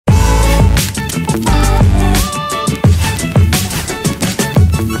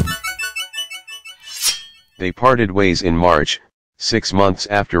They parted ways in March, 6 months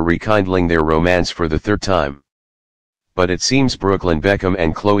after rekindling their romance for the third time. But it seems Brooklyn Beckham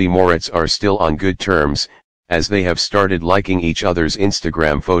and Chloe Moretz are still on good terms, as they have started liking each other's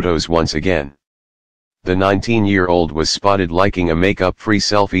Instagram photos once again. The 19-year-old was spotted liking a makeup-free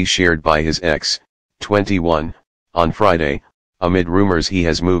selfie shared by his ex, 21, on Friday, amid rumors he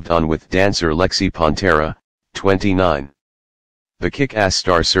has moved on with dancer Lexi Pantera, 29. The kick-ass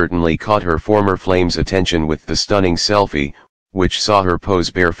star certainly caught her former flame's attention with the stunning selfie, which saw her pose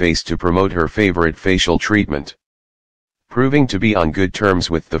barefaced to promote her favorite facial treatment. Proving to be on good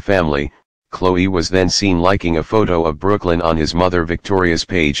terms with the family, Chloe was then seen liking a photo of Brooklyn on his mother Victoria's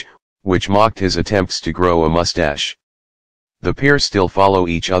page, which mocked his attempts to grow a mustache. The pair still follow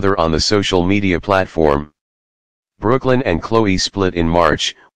each other on the social media platform. Brooklyn and Chloe split in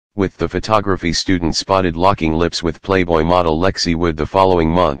March, with the photography student spotted locking lips with Playboy model Lexi Wood the following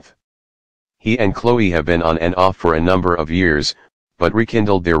month. He and Chloe have been on and off for a number of years, but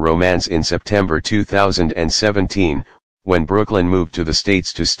rekindled their romance in September 2017, when Brooklyn moved to the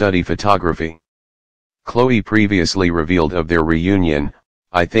States to study photography. Chloe previously revealed of their reunion,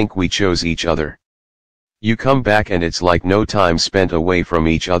 "I think we chose each other. You come back and it's like no time spent away from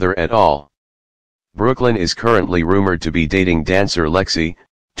each other at all." Brooklyn is currently rumored to be dating dancer Lexi,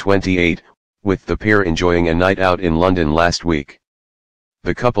 28, with the pair enjoying a night out in London last week.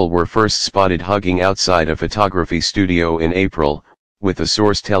 The couple were first spotted hugging outside a photography studio in April, with a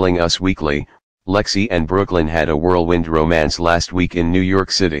source telling Us Weekly, Lexi and Brooklyn had a whirlwind romance last week in New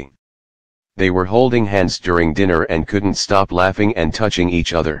York City. They were holding hands during dinner and couldn't stop laughing and touching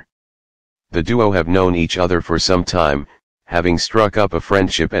each other. The duo have known each other for some time, having struck up a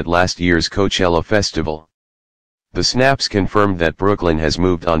friendship at last year's Coachella festival. The snaps confirmed that Brooklyn has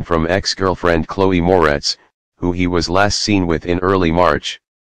moved on from ex-girlfriend Chloe Moretz, who he was last seen with in early March.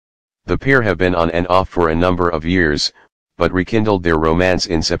 The pair have been on and off for a number of years, but rekindled their romance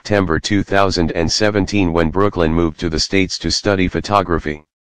in September 2017 when Brooklyn moved to the States to study photography.